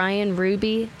singer-songwriters Brian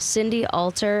Ruby, Cindy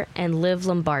Alter, and Liv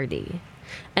Lombardi.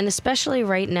 And especially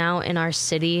right now in our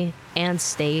city and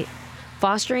state,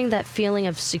 fostering that feeling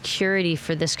of security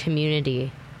for this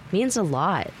community means a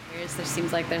lot. There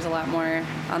seems like there's a lot more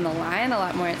on the line, a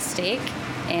lot more at stake,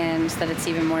 and that it's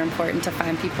even more important to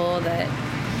find people that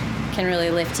can really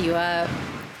lift you up.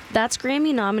 That's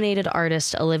Grammy-nominated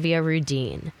artist Olivia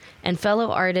Rudine, and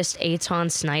fellow artist Eitan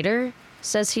Snyder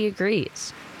says he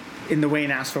agrees. In the way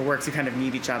Nashville works, you kind of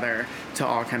need each other to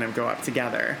all kind of go up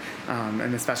together,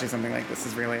 and especially something like this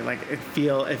is really it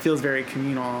feels very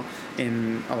communal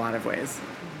in a lot of ways.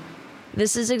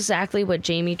 This is exactly what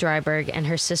Jamie Dryberg and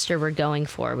her sister were going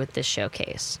for with this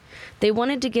showcase. They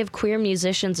wanted to give queer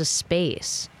musicians a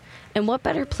space. And what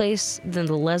better place than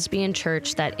the lesbian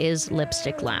church that is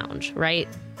Lipstick Lounge, right?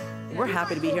 We're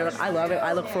happy to be here. I love it.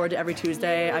 I look forward to every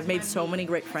Tuesday. I've made so many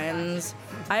great friends.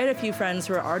 I had a few friends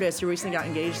who are artists who recently got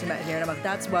engaged and met here, and I'm like,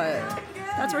 that's what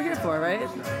we're here for, right?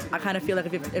 I kind of feel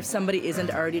like if somebody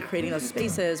isn't already creating those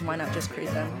spaces, why not just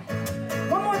create them?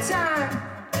 One more time.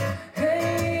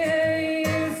 Hey,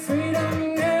 hey,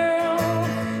 freedom girl.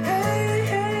 Hey,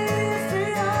 hey,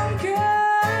 freedom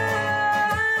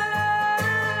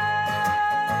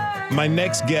My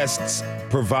next guests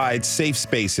provide safe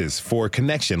spaces for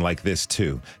connection like this,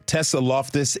 too. Tessa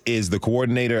Loftus is the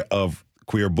coordinator of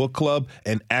Queer Book Club,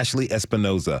 and Ashley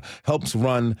Espinoza helps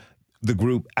run the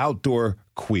group Outdoor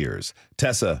Queers.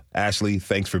 Tessa, Ashley,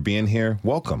 thanks for being here.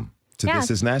 Welcome to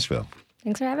This is Nashville.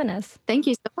 Thanks for having us. Thank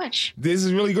you so much. This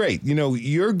is really great. You know,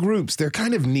 your groups, they're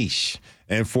kind of niche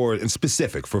and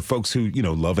specific for folks who,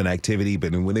 love an activity,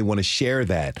 but when they want to share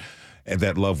that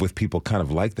love with people kind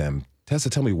of like them. Tessa,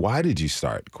 tell me, why did you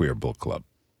start Queer Book Club?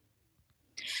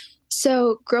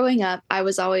 So growing up, I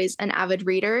was always an avid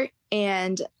reader,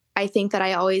 and I think that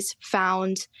I always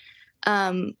found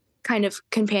kind of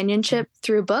companionship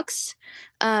through books.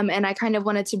 And I kind of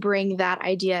wanted to bring that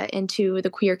idea into the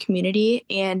queer community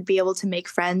and be able to make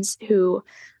friends who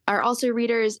are also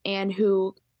readers and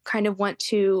who kind of want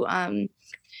to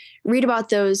read about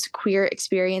those queer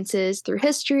experiences through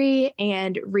history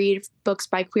and read books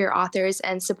by queer authors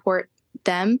and support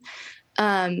them.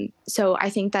 So I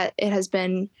think that it has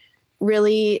been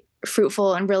really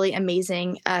fruitful and really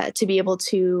amazing to be able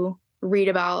to read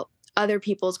about other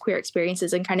people's queer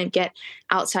experiences and kind of get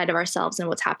outside of ourselves and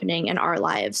what's happening in our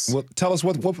lives. Well, tell us,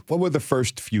 what were the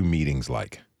first few meetings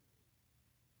like?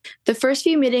 The first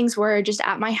few meetings were just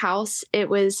at my house. It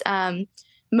was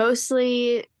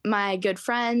mostly my good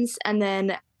friends, and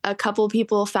then a couple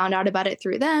people found out about it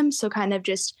through them. So kind of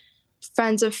just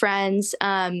friends of friends.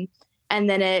 And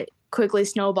then it quickly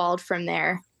snowballed from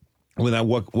there. Well, now,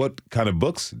 what kind of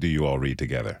books do you all read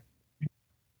together?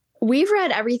 We've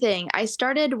read everything. I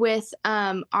started with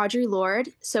Audre Lorde.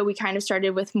 So we kind of started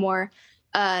with more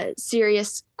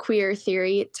serious queer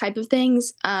theory type of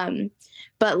things.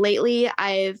 But lately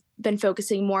I've been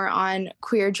focusing more on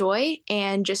queer joy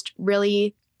and just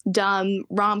really dumb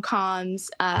rom-coms,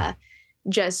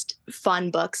 just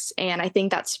fun books. And I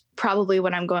think that's probably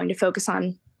what I'm going to focus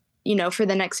on, for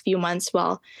the next few months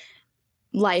while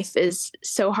life is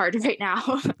so hard right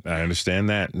now. I understand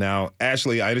that. Now,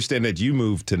 Ashley, I understand that you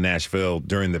moved to Nashville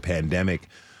during the pandemic.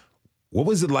 What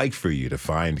was it like for you to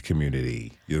find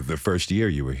community the first year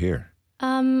you were here?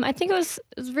 I think it was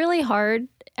really hard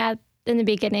in the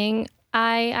beginning.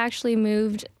 I actually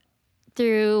moved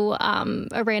through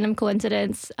a random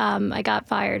coincidence. I got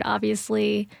fired,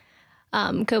 obviously.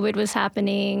 COVID was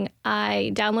happening.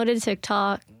 I downloaded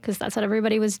TikTok because that's what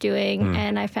everybody was doing.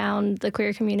 And I found the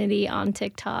queer community on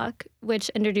TikTok, which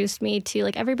introduced me to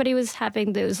everybody was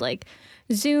having those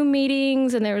Zoom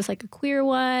meetings, and there was a queer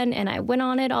one, and I went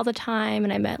on it all the time,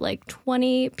 and I met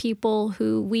 20 people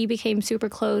who we became super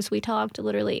close. We talked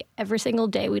literally every single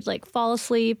day. We'd fall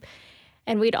asleep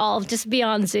and we'd all just be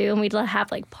on Zoom. We'd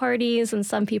have parties, and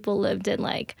some people lived in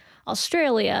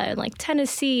Australia and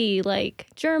Tennessee,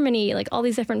 Germany, all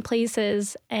these different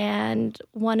places. And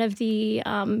one of the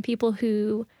people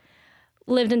who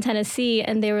lived in Tennessee,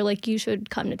 and they were you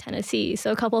should come to Tennessee.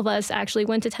 So a couple of us actually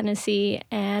went to Tennessee,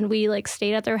 and we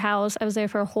stayed at their house. I was there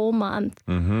for a whole month.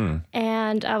 Mm-hmm.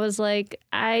 And I was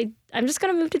I'm just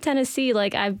going to move to Tennessee.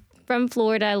 I'm from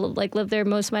Florida. I lived there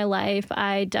most of my life.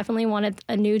 I definitely wanted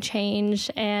a new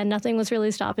change, and nothing was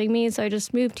really stopping me. So I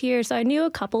just moved here. So I knew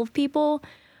a couple of people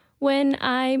when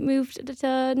I moved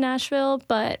to Nashville,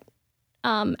 but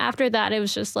after that, it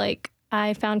was just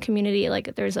I found community.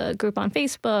 There's a group on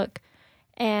Facebook,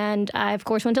 and I, of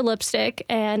course, went to Lipstick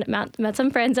and met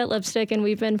some friends at Lipstick, and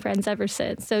we've been friends ever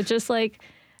since. So just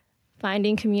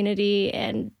finding community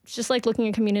and just looking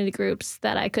at community groups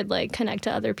that I could connect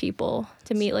to other people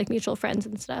to meet mutual friends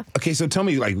and stuff. Okay, so tell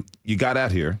me, you got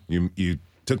out here, you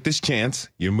took this chance,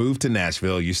 you moved to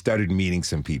Nashville, you started meeting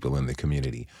some people in the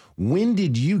community. When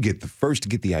did you get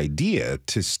the idea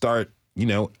to start,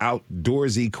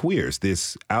 Outdoorsy Queers,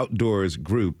 this outdoors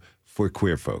group for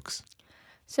queer folks?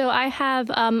 So I have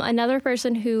another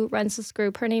person who runs this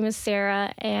group. Her name is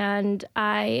Sarah, and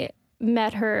I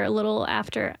met her a little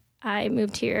after I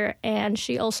moved here, and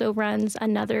she also runs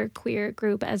another queer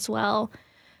group as well.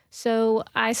 So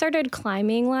I started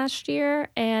climbing last year,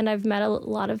 and I've met a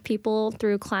lot of people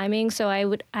through climbing. So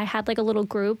I had a little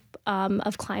group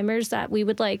of climbers that we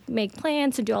would make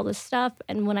plans and do all this stuff.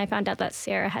 And when I found out that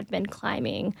Sarah had been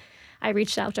climbing, I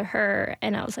reached out to her,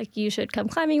 and I was you should come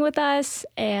climbing with us.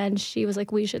 And she was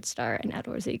we should start an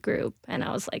outdoorsy group. And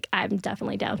I was I'm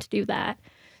definitely down to do that.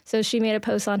 So she made a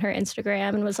post on her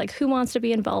Instagram and was who wants to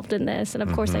be involved in this? And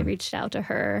of course I reached out to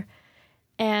her.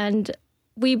 And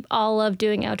we all love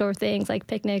doing outdoor things like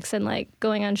picnics and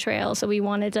going on trails. So we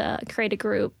wanted to create a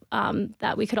group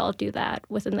that we could all do that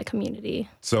within the community.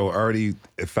 So already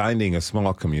finding a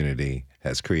small community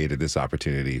has created this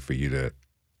opportunity for you to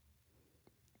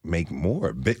make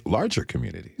more, larger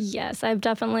communities. Yes, I've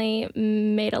definitely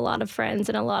made a lot of friends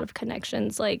and a lot of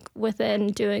connections, like within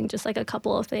doing just like a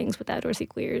couple of things with Outdoorsy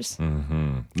Queers.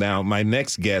 Mm-hmm. Now, my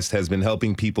next guest has been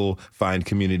helping people find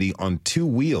community on two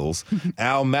wheels.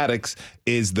 Al Maddox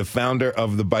is the founder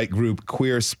of the bike group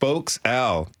Queer Spokes.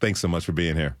 Al, thanks so much for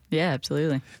being here. Yeah,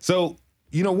 absolutely. So,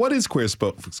 what is Queer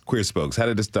Spokes? How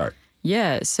did it start?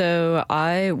 Yeah, so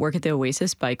I work at the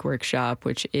Oasis Bike Workshop,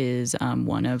 which is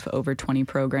one of over 20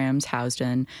 programs housed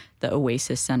in the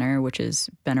Oasis Center, which has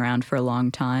been around for a long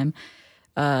time.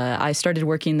 I started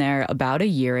working there about a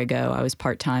year ago. I was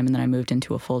part-time, and then I moved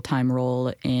into a full-time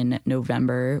role in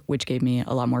November, which gave me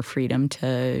a lot more freedom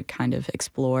to kind of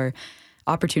explore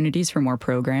opportunities for more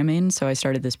programming. So I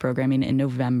started this programming in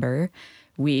November.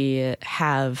 We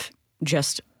have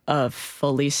just a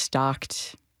fully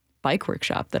stocked bike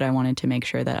workshop that I wanted to make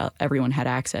sure that everyone had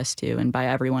access to. And by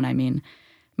everyone, I mean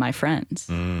my friends.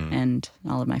 And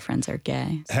all of my friends are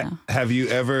gay. So. Have you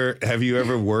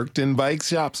ever worked in bike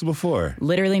shops before?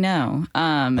 Literally no.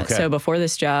 Okay. So before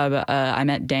this job, I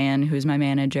met Dan, who's my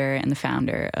manager and the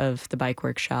founder of the bike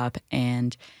workshop.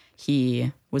 And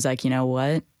he was like, you know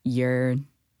what? You're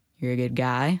a good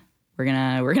guy. We're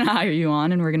gonna hire you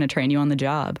on, and we're gonna train you on the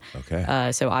job.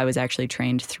 Okay. So I was actually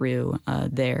trained through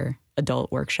their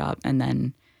adult workshop and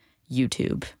then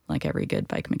YouTube, like every good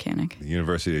bike mechanic. The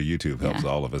University of YouTube helps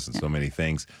all of us in so many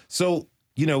things. So,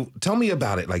 tell me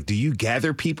about it. Like, do you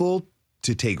gather people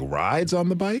to take rides on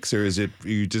the bikes, or are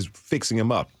you just fixing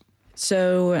them up?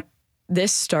 So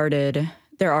this started,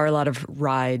 there are a lot of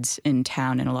rides in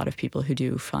town and a lot of people who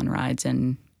do fun rides,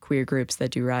 and queer groups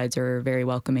that do rides are very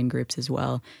welcoming groups as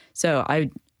well. So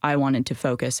I wanted to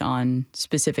focus on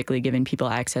specifically giving people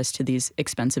access to these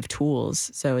expensive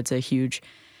tools. So it's a huge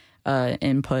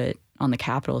input on the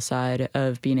capital side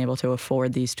of being able to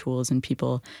afford these tools, and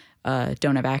people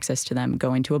don't have access to them.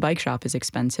 Going to a bike shop is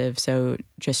expensive. So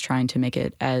just trying to make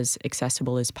it as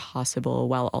accessible as possible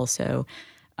while also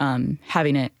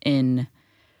having it in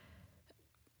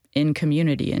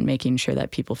community and making sure that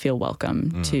people feel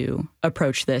welcome to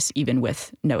approach this even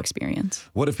with no experience.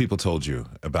 What have people told you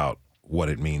about what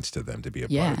it means to them to be a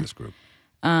part of this group?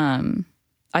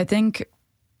 I think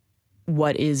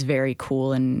what is very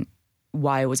cool and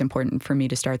why it was important for me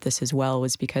to start this as well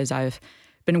was because I've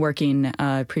been working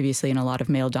previously in a lot of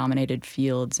male-dominated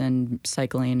fields, and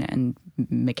cycling and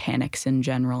mechanics in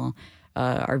general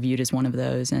are viewed as one of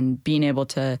those. And being able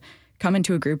to come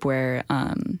into a group where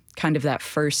kind of that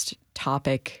first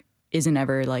topic isn't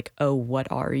ever like, oh,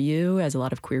 what are you? As a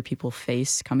lot of queer people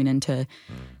face coming into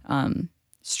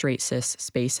straight cis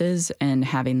spaces, and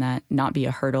having that not be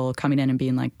a hurdle, coming in and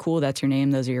being like, cool, that's your name,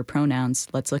 those are your pronouns,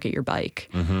 let's look at your bike.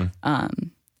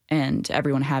 And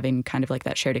everyone having kind of like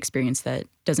that shared experience that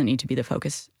doesn't need to be the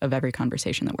focus of every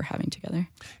conversation that we're having together.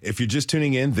 If you're just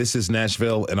tuning in, this is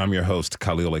Nashville, and I'm your host,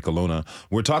 Khalil Ekalona.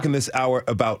 We're talking this hour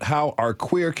about how our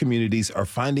queer communities are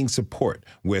finding support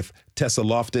with Tessa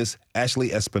Loftus, Ashley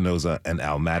Espinoza, and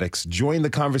Al Maddox. Join the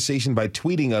conversation by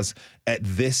tweeting us at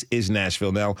This Is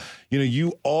Nashville. Now,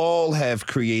 you all have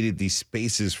created these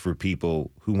spaces for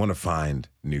people who want to find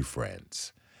new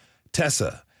friends.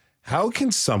 Tessa, how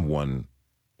can someone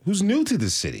who's new to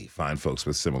the city find folks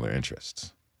with similar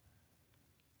interests?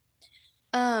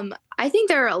 I think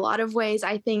there are a lot of ways.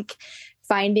 I think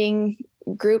finding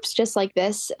groups just like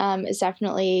this is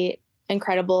definitely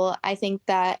incredible. I think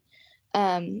that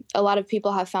a lot of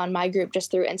people have found my group just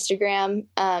through Instagram.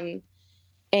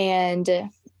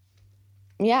 And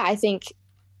I think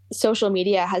social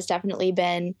media has definitely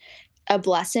been a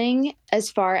blessing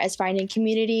as far as finding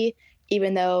community,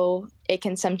 even though it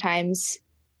can sometimes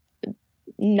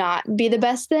not be the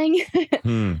best thing.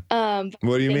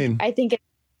 What do you mean? I think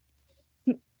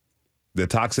the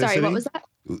toxicity. Sorry, what was that?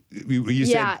 You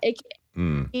said, it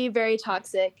can be very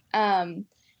toxic. And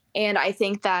I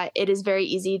think that it is very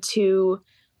easy to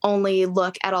only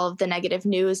look at all of the negative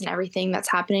news and everything that's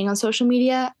happening on social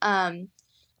media.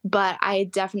 But I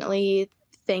definitely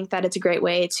think that it's a great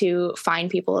way to find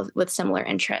people with similar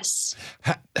interests.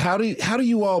 How do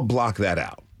you all block that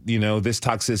out? This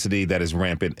toxicity that is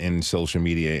rampant in social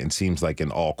media and seems like in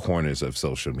all corners of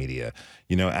social media.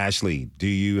 Ashley, do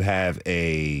you have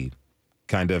a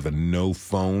kind of a no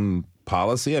phone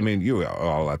policy? I mean, you're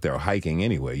all out there hiking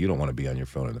anyway. You don't want to be on your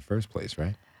phone in the first place,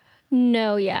 right?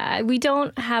 No, yeah. We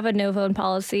don't have a no phone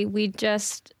policy. We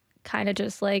just kind of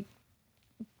just like,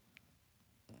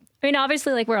 I mean,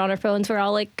 obviously, like, we're on our phones. We're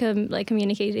all like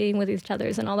communicating with each other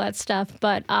and all that stuff.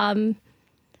 But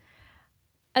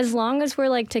as long as we're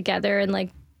like together and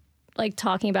like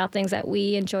talking about things that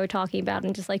we enjoy talking about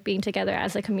and just like being together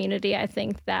as a community, I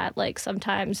think that like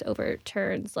sometimes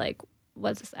overturns like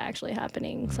what's actually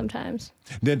happening sometimes.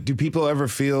 Do people ever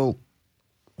feel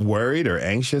worried or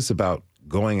anxious about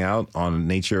going out on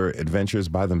nature adventures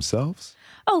by themselves?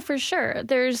 Oh, for sure.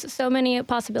 There's so many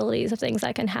possibilities of things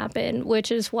that can happen,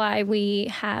 which is why we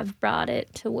have brought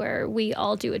it to where we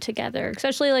all do it together,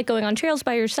 especially like going on trails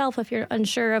by yourself. If you're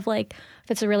unsure of like,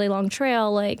 if it's a really long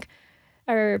trail, like,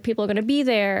 are people going to be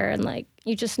there? And like,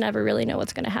 you just never really know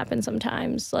what's going to happen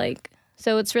sometimes. Like,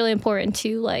 so it's really important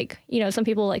to like, you know, some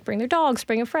people like bring their dogs,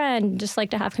 bring a friend, just like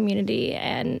to have community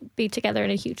and be together in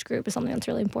a huge group is something that's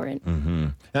really important. Mm-hmm.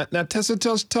 Now, Tessa,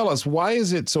 tell us, why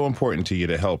is it so important to you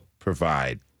to help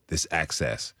provide this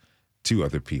access to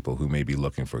other people who may be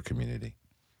looking for community?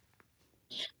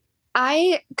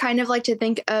 I kind of like to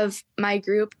think of my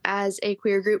group as a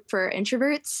queer group for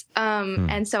introverts.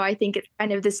 And so I think it's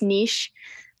kind of this niche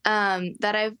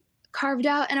that I've carved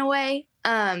out in a way.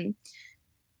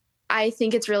 I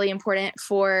think it's really important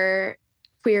for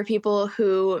queer people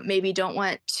who maybe don't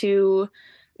want to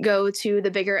go to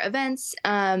the bigger events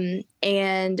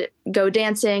and go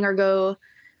dancing or go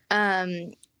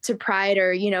to Pride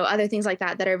or, you know, other things like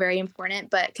that that are very important,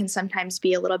 but can sometimes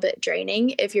be a little bit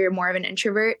draining if you're more of an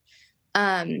introvert.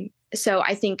 So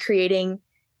I think creating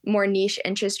more niche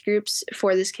interest groups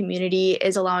for this community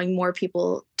is allowing more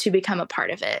people to become a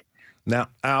part of it. Now,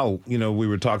 Al, you know, we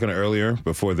were talking earlier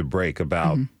before the break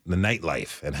about the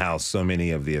nightlife and how so many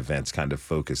of the events kind of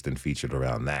focused and featured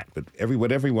around that. But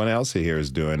what everyone else here is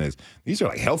doing is, these are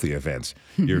like healthy events.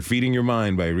 You're feeding your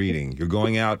mind by reading. You're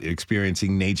going out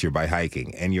experiencing nature by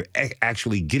hiking. And you're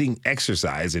actually getting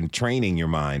exercise and training your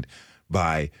mind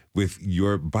with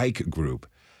your bike group.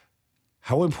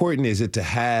 How important is it to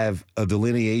have a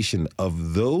delineation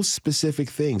of those specific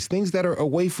things that are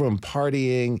away from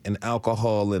partying and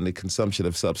alcohol and the consumption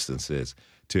of substances,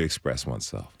 to express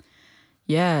oneself?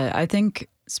 Yeah, I think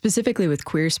specifically with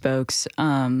Queer Spokes,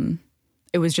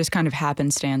 it was just kind of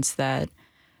happenstance that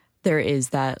there is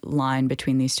that line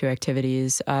between these two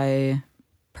activities. I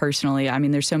personally, I mean,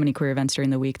 there's so many queer events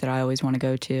during the week that I always want to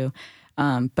go to.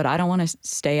 But I don't want to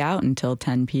stay out until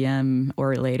 10 p.m.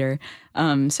 or later.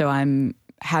 So I'm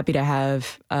happy to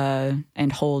have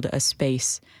and hold a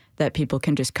space that people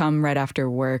can just come right after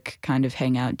work, kind of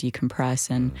hang out, decompress,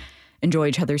 and enjoy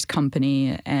each other's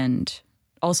company, and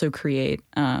also create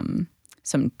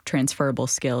some transferable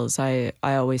skills. I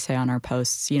always say on our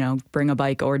posts, you know, bring a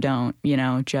bike or don't, you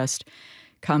know, just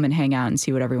come and hang out and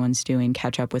see what everyone's doing,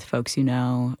 catch up with folks you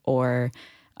know, or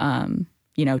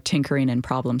you know, tinkering and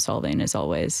problem solving is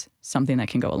always something that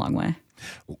can go a long way.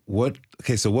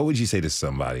 So what would you say to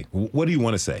somebody? What do you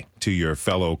want to say to your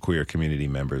fellow queer community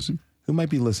members who might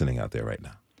be listening out there right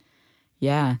now?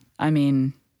 Yeah, I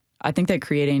mean, I think that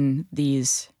creating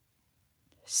these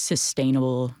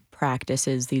sustainable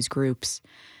practices, these groups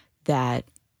that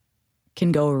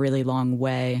can go a really long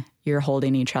way, you're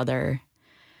holding each other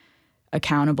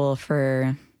accountable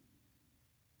for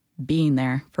being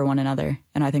there for one another.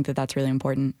 And I think that that's really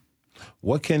important.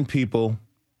 What can people,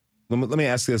 let me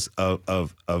ask this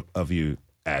of you,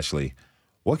 Ashley.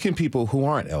 What can people who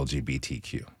aren't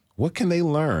LGBTQ, what can they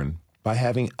learn by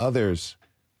having others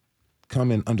come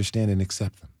and understand and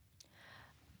accept them?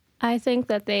 I think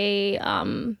that they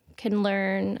can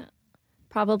learn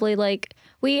probably like,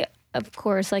 we, of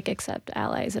course, like accept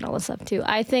allies and all this stuff too.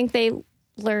 I think they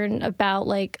learn about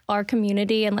like our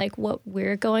community and like what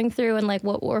we're going through and like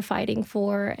what we're fighting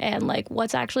for and like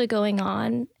what's actually going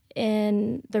on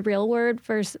in the real world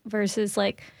versus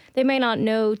like they may not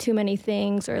know too many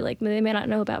things, or like they may not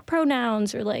know about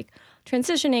pronouns or like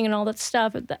transitioning and all that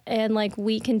stuff, and like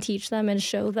we can teach them and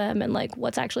show them and like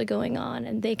what's actually going on,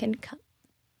 and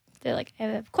they're like, I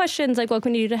have questions, like what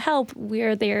can we do to help?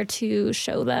 We're there to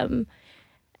show them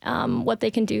what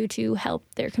they can do to help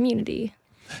their community.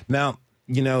 Now,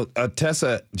 you know,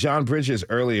 Tessa, John Bridges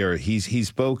earlier, he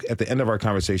spoke at the end of our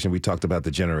conversation. We talked about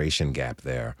the generation gap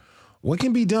there. What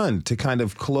can be done to kind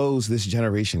of close this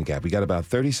generation gap? We got about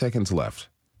 30 seconds left.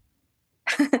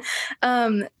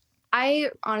 I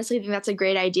honestly think that's a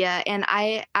great idea. And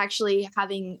I actually,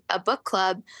 having a book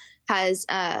club has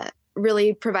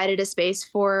really provided a space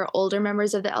for older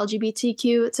members of the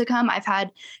LGBTQ to come. I've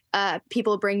had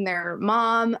people bring their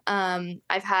mom.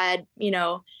 I've had, you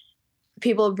know,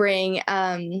 people bring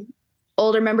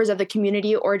older members of the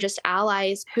community or just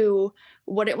allies who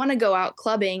wouldn't want to go out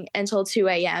clubbing until 2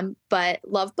 a.m., but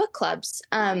love book clubs.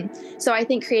 So I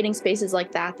think creating spaces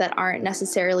like that aren't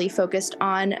necessarily focused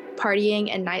on partying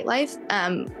and nightlife,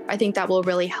 I think that will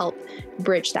really help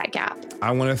bridge that gap.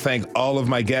 I want to thank all of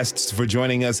my guests for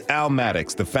joining us. Al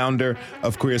Maddox, the founder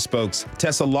of Queer Spokes,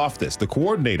 Tessa Loftus, the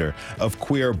coordinator of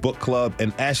Queer Book Club,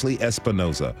 and Ashley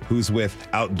Espinoza, who's with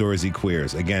Outdoorsy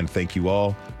Queers. Again, thank you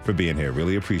all for being here.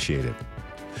 Really appreciate it.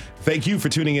 Thank you for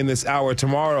tuning in this hour.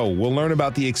 Tomorrow, we'll learn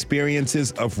about the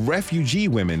experiences of refugee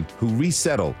women who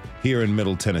resettle here in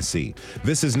Middle Tennessee.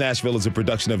 This is Nashville is a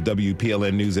production of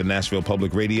WPLN News and Nashville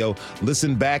Public Radio.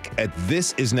 Listen back at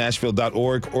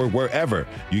thisisnashville.org or wherever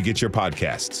you get your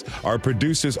podcasts. Our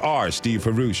producers are Steve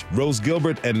Harouche, Rose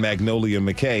Gilbert, and Magnolia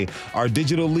McKay. Our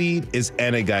digital lead is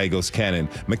Anna Gallegos-Cannon.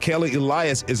 Michaela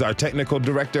Elias is our technical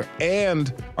director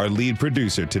and our lead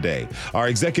producer today. Our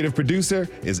executive producer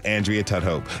is Andrea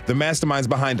Tudhope. The masterminds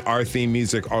behind our theme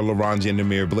music are Lauranja and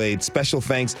Namir Blade. Special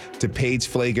thanks to Paige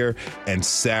Flager and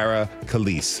Sarah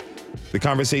Calise. The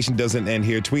conversation doesn't end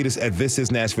here. Tweet us at This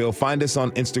Is Nashville. Find us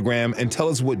on Instagram and tell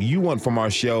us what you want from our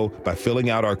show by filling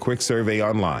out our quick survey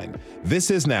online.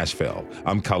 This is Nashville.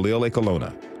 I'm Khalil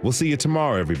Ekalona. We'll see you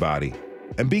tomorrow, everybody,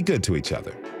 and be good to each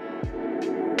other.